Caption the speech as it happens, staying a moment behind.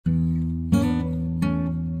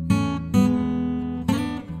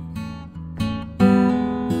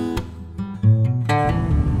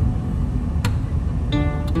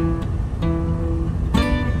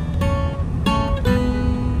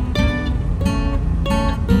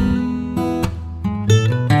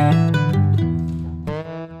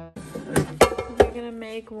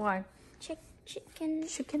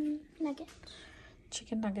chicken nuggets.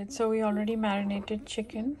 Chicken nuggets. So we already marinated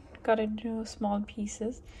chicken, cut it into small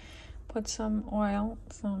pieces, put some oil,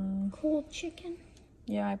 some cold chicken.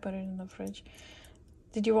 Yeah, I put it in the fridge.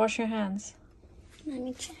 Did you wash your hands? Let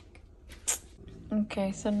me check.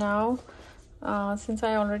 Okay, so now since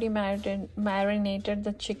I already marinated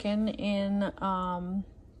the chicken in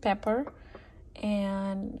pepper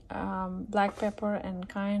and black pepper and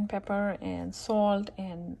cayenne pepper and salt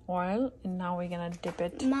and oil, and now we're gonna dip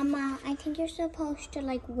it. Mama, I think you're supposed to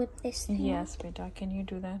like whip this thing. Yes, beta, can you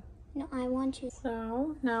do that? No, I want to.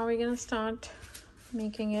 So now we're gonna start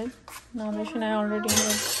making it. Now that I already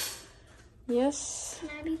have. Yes. Can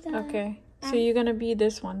I be the okay, so you're gonna be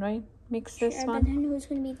this one, right? Mix this one. But then who's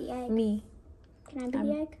gonna be the egg? Me. Can I be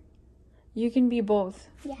the egg? You can be both.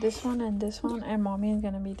 Yes. This one and this one, and mommy is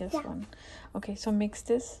gonna be this one. Okay, so mix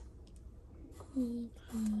this. Okay.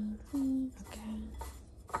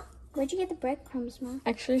 Where'd you get the breadcrumbs, Mom?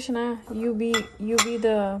 Actually, Shana, you be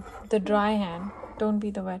the dry hand. Don't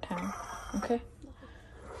be the wet hand. Okay.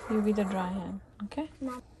 You be the dry hand. Okay.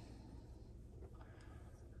 No.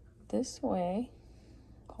 This way,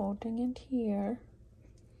 coating it here.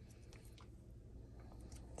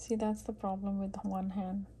 See, that's the problem with one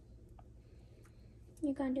hand.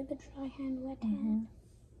 You're gonna do the dry hand, wet hand.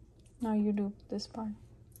 Now you do this part.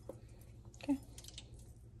 Okay.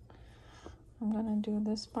 I'm gonna do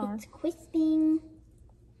this part. It's crisping.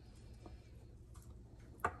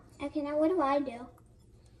 Okay, now what do I do?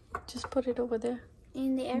 Just put it over there.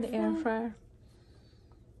 In the air fryer? Air fryer.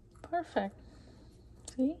 Perfect.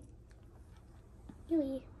 See?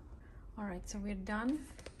 Yui. Alright, so we're done.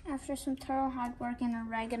 After some thorough hard work and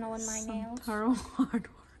oregano in my nails. Thorough hard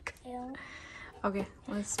work. Ew. Okay,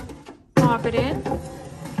 let's pop it in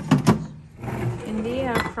the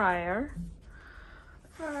air fryer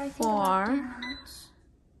For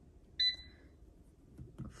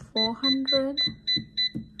 400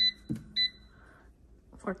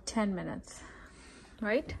 for 10 minutes,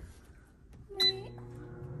 right? Wait.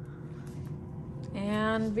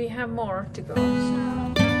 And we have more to go. So.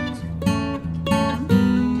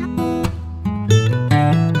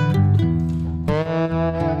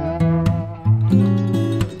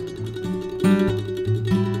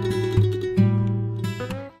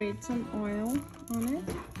 Some oil on it,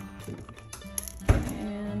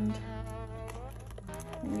 and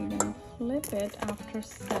we're gonna flip it after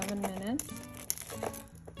 7 minutes.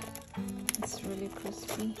 It's really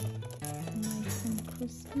crispy, nice and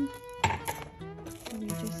crispy. So we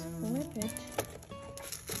just flip it.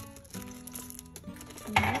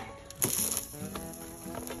 Flip.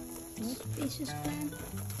 This is good.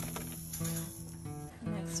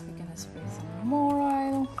 Next, we're gonna spray some more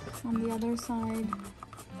oil on the other side.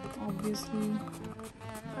 Obviously,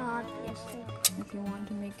 if you want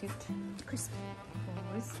to make it crispy.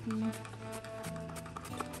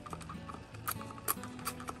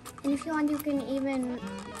 And if you want, you can even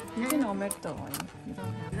omit the oil. You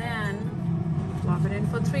don't have. Then pop it in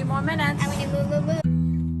for 3 more minutes.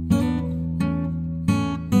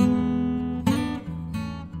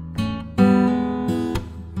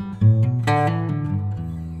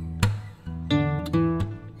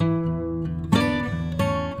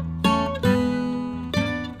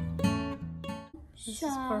 This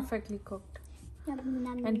is perfectly cooked.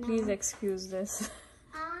 And please excuse this.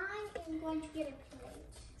 I am going to get a plate.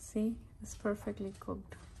 See, it's perfectly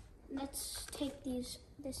cooked. Let's take this.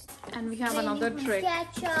 And we have another trick.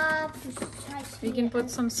 Ketchup. We can put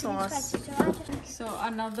some sauce. So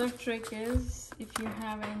another trick is, if you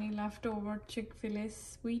have any leftover Chick-fil-A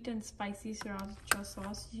sweet and spicy sriracha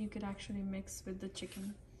sauce, you could actually mix with the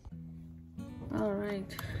chicken. All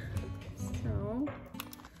right. So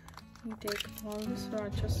we take all the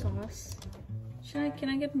sriracha sauce. Can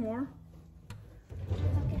I get more?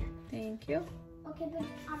 Okay. Thank you. Okay, but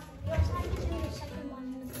your side is in the second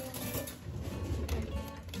one.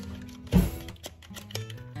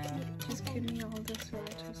 Just give me all the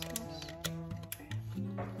sriracha sauce.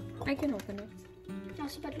 I can open it.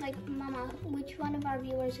 Also, but like, Mama, which one of our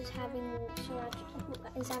viewers is having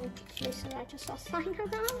sriracha sauce lying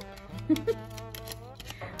around?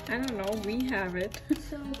 I don't know. We have it.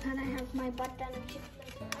 So can I have my butt done with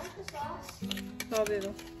Chick-fil-A sriracha sauce?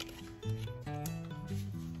 Probably.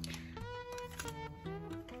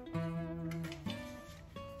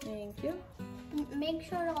 Thank you. Make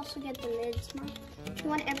sure to also get the lids, Mom. You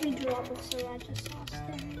want every drop of sriracha sauce.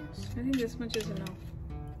 There it is. I think this much is enough.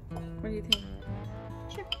 What do you think?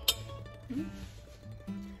 Sure.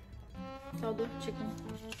 It's all the chicken.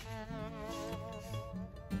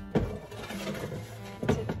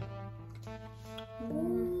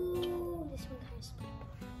 Ooh, this one has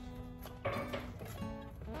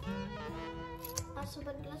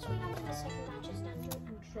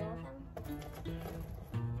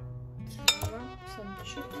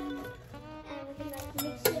chicken. And we're gonna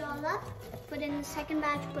mix it all up. Put in the second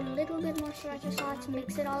batch, put a little bit more sriracha sauce,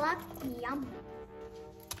 mix it all up. Yum.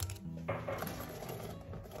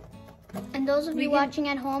 And those of you watching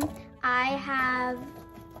at home, I have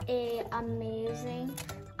a amazing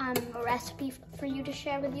recipe for you to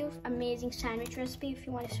share with you. Amazing sandwich recipe if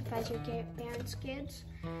you want to surprise your parents' kids.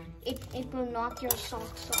 It will knock your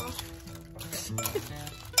socks off.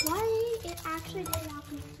 Why? It actually did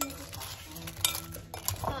knock me to make a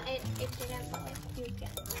sock. No, it didn't, but like, you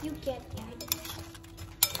get the idea.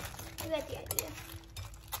 You get the idea.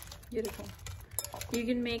 Beautiful. You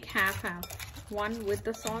can make half-half. One with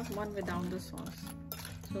the sauce, one without the sauce.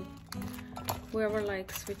 So whoever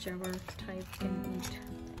likes whichever type can eat.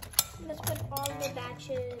 Let's put all the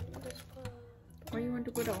batches. Or you want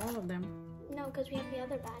to put all of them? No, because we have the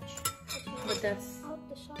other batch. But that's out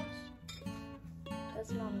the sauce.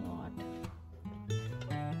 That's not a lot.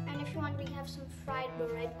 And if you want, we have some fried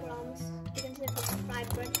breadcrumbs. You can say put some fried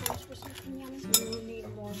breadcrumbs for something yummy. So you will need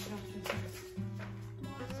more sriracha.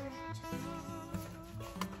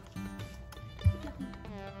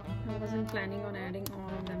 I wasn't planning on adding all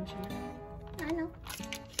of them, Shana. I know.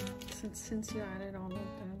 Since you added all of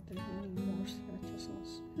that, then we need more sriracha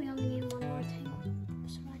sauce. We only need one more thing.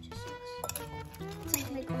 Sriracha sauce. It's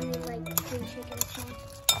like only like green chicken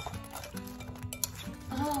sauce.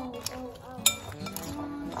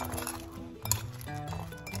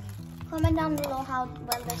 Comment down below how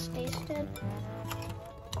well this tasted.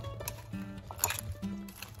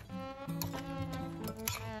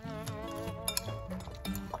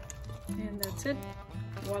 And that's it.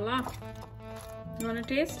 Voila. You wanna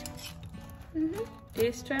taste? Mm-hmm.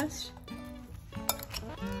 Taste test.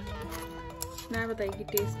 Now बताइए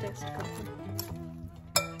taste test करते हैं.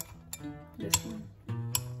 This one.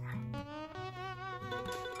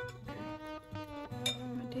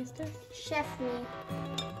 Wanna taste it? Chef me.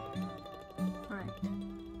 Alright.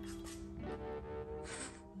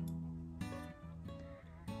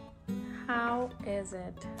 How is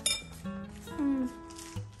it?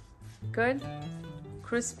 Good?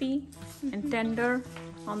 Crispy and tender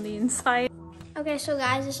on the inside. Okay, so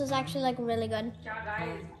guys, this is actually like really good.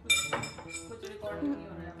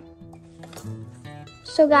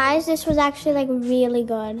 So guys, this was actually like really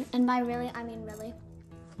good. And by really, I mean really.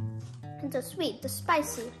 It's the sweet, the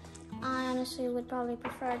spicy. I honestly would probably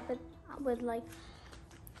prefer it with like,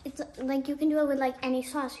 it's like you can do it with like any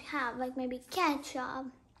sauce you have, like maybe ketchup,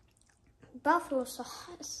 buffalo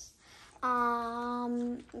sauce.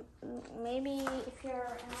 Maybe if you're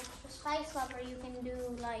an extra spice lover, you can do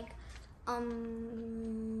like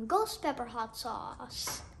ghost pepper hot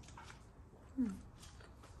sauce.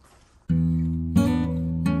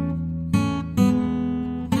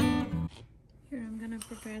 Here I'm gonna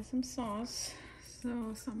prepare some sauce.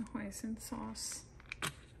 So some hoisin sauce.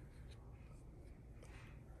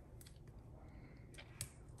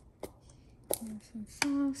 And some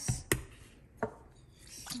sauce.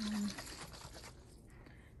 Some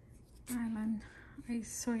island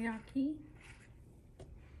soyaki.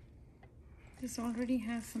 This already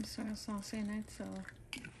has some soy sauce in it, so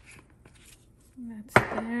that's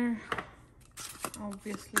there.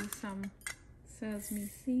 Obviously some sesame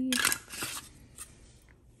seeds,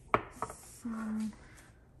 some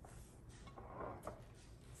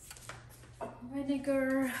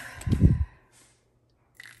vinegar.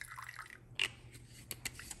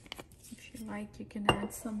 If you like, you can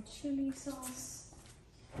add some chili sauce.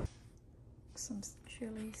 Some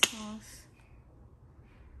chili sauce.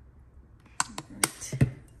 Right.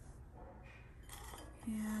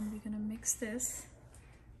 And we're gonna mix this.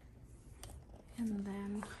 And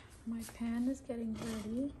then my pan is getting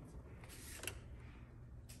ready.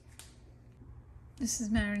 This is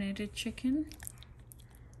marinated chicken.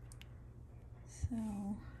 So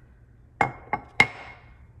I'm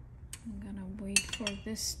gonna wait for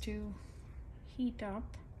this to heat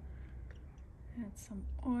up. Add some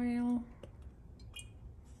oil.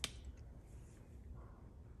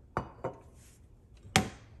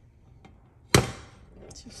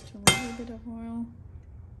 Just a little bit of oil.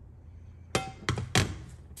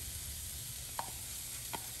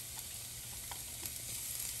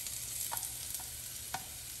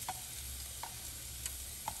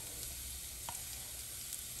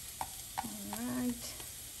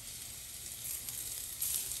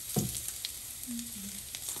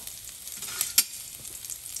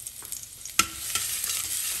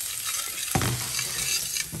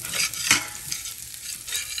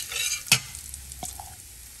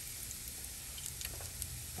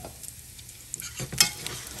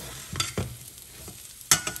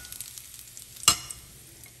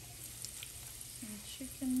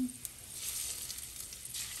 Chicken.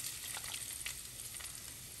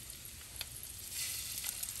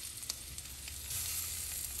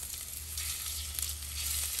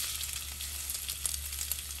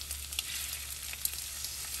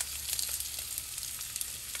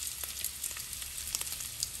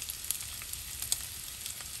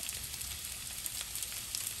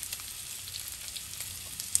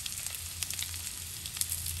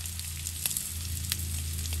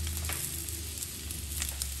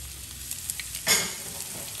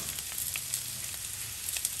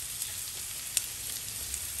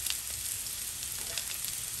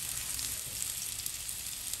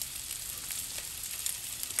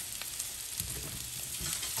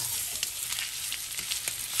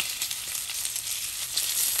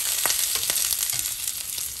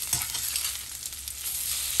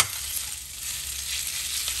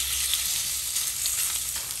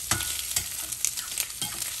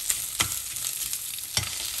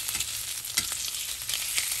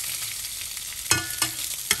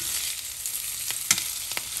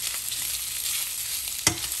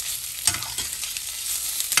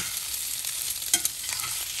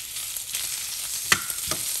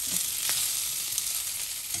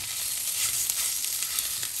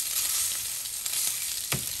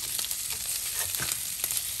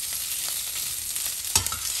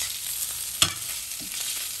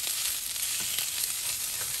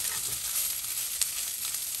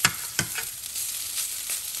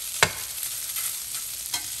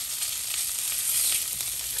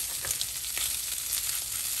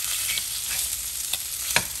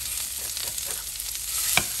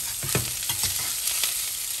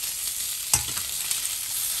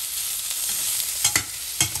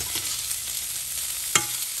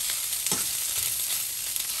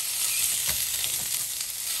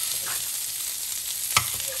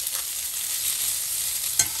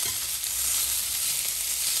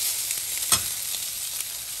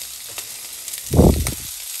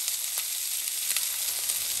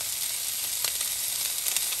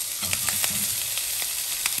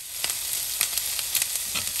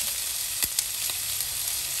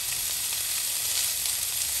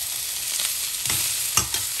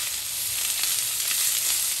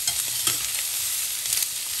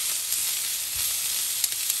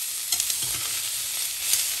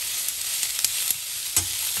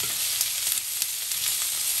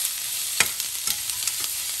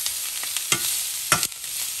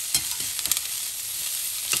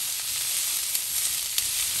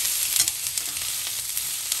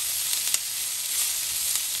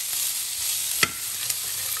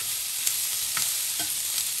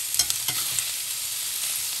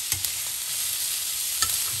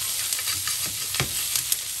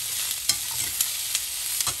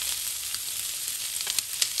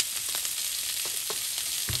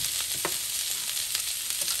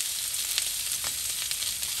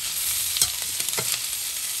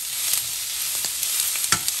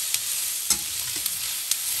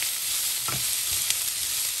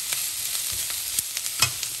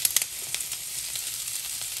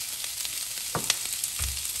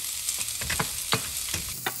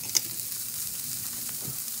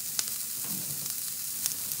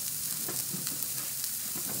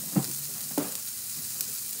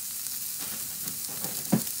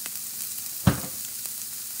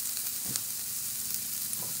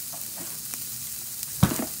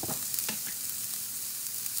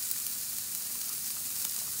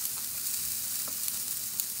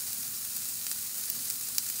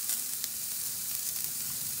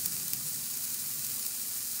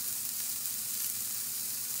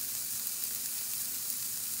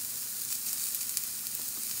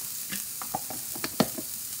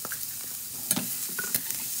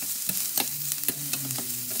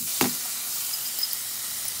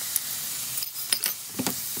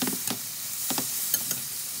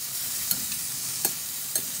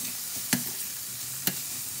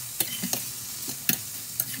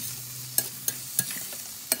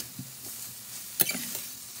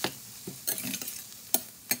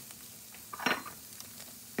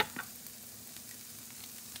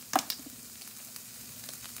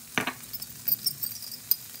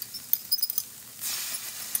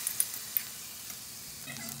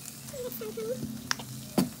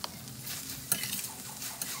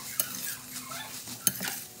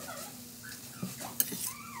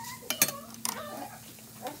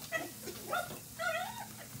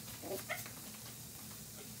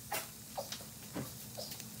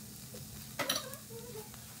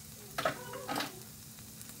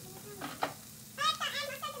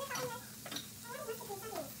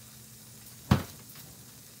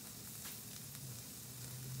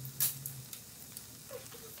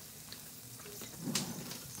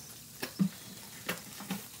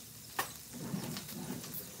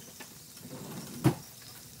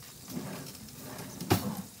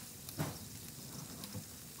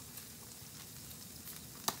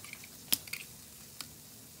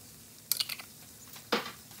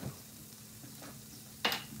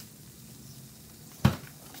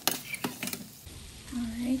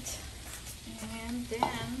 Alright, and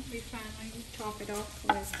then we finally top it off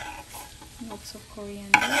with lots of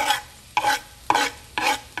coriander.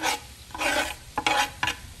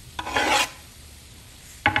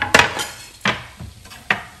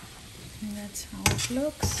 And that's how it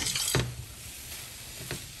looks.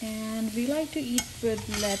 And we like to eat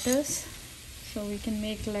with lettuce, so we can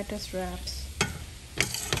make lettuce wraps.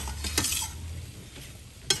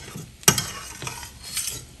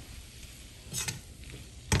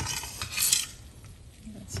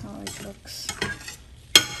 That's how it looks.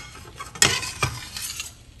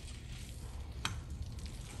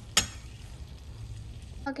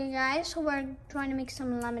 Okay guys, so we're trying to make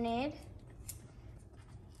some lemonade.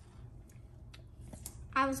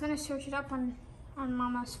 I was gonna search it up on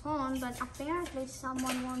Mama's phone, but apparently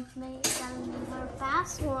someone won't make her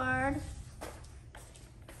password.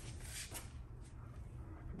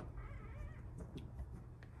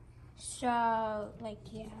 So, like,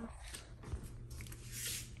 yeah.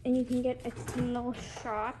 And you can get a little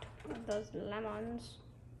shot of those lemons.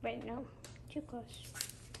 Wait, no, too close.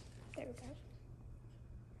 There we go.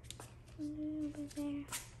 A little bit there.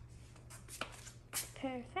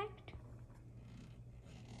 Perfect.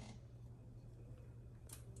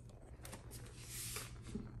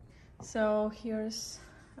 So here's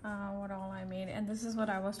what all I made, and this is what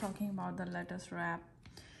I was talking about, the lettuce wrap.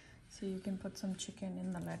 So you can put some chicken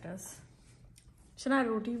in the lettuce. Shana,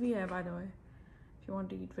 roti bhi hai, by the way, if you want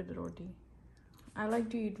to eat with roti. I like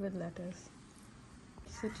to eat with lettuce.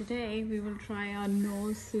 So today we will try a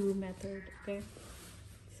no sew method, okay?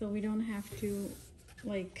 So we don't have to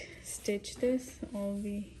like stitch this. All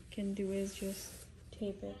we can do is just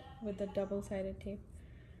tape it with the double-sided tape.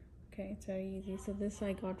 Okay, it's very easy. So this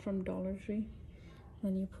I got from Dollar Tree.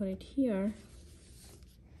 Then you put it here.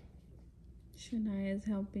 Shania is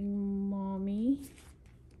helping mommy.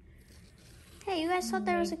 Hey, you guys thought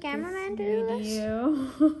there was a cameraman to do this?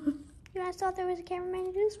 You guys thought there was a cameraman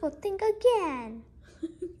to do this? Well, think again.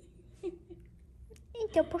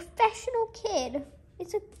 It's a professional kid.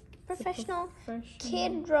 It's a professional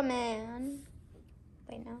kid-raman.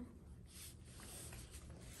 Wait, no.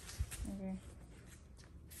 Okay.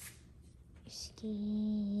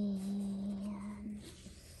 Skin.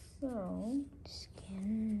 So.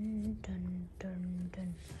 Skin. Dun, dun,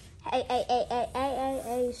 dun.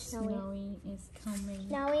 Hey, Snowy. Snowy is coming.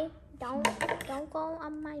 Snowy, don't go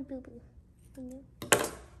on my boo-boo. Don't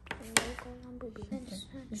go on boo-boo.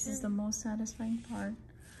 This is the most satisfying part.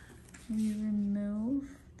 We remove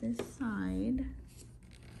this side.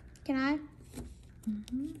 Can I?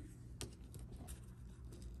 Mm-hmm.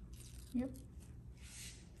 Yep.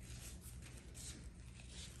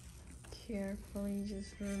 Carefully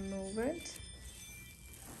just remove it.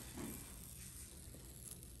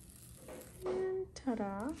 And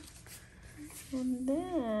ta-da. And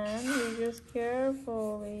then we just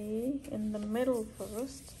carefully in the middle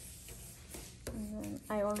first. And then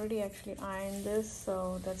I already actually ironed this,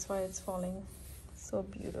 so that's why it's falling so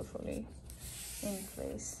beautifully in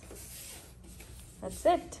place. That's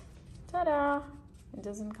it. Ta-da! It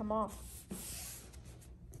doesn't come off.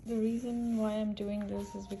 The reason why I'm doing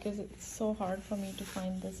this is because it's so hard for me to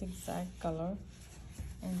find this exact color.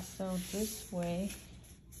 And so this way,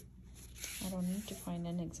 I don't need to find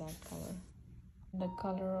an exact color. The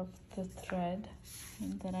color of the thread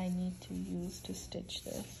that I need to use to stitch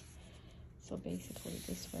this. So basically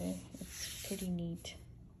this way, it's pretty neat.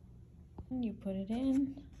 And you put it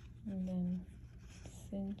in and then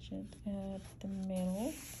cinch it at the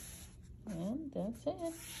middle, and that's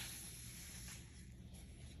it.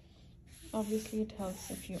 Obviously it helps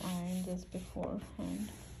if you iron this beforehand.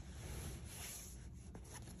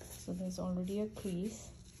 So there's already a crease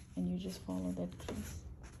and you just follow that crease.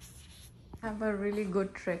 I have a really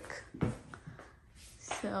good trick.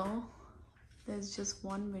 So there's just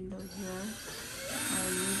one window here. I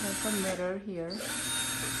use like a mirror here.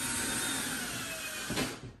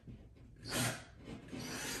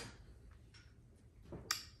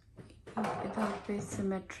 इधर पे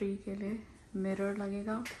symmetry के लिए mirror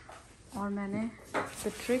लगेगा और मैंने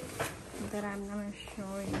the trick that I'm gonna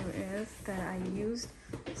show you is that I used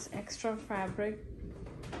this extra fabric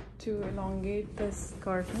to elongate this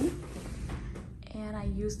curtain, and I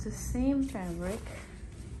used the same fabric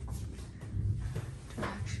to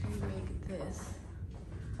actually make this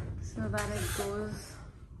so that it goes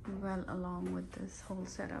well along with this whole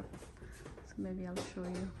setup. So maybe I'll show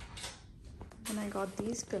you. And I got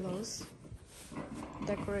these pillows,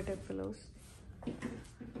 decorative pillows,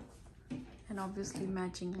 and obviously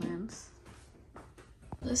matching lamps.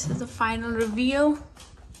 This is the final reveal.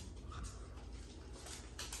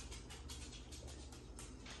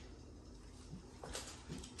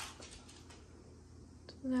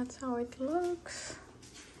 So that's how it looks.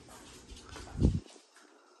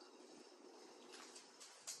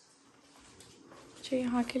 मुझे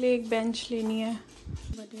यहाँ के लिए एक bench लेनी है,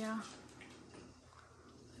 but yeah,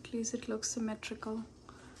 at least it looks symmetrical.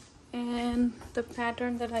 And the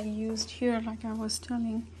pattern that I used here, like I was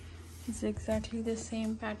telling, is exactly the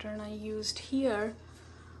same pattern I used here.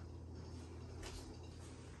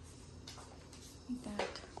 Like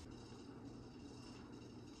that.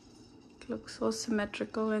 It looks so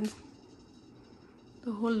symmetrical and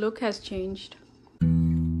the whole look has changed.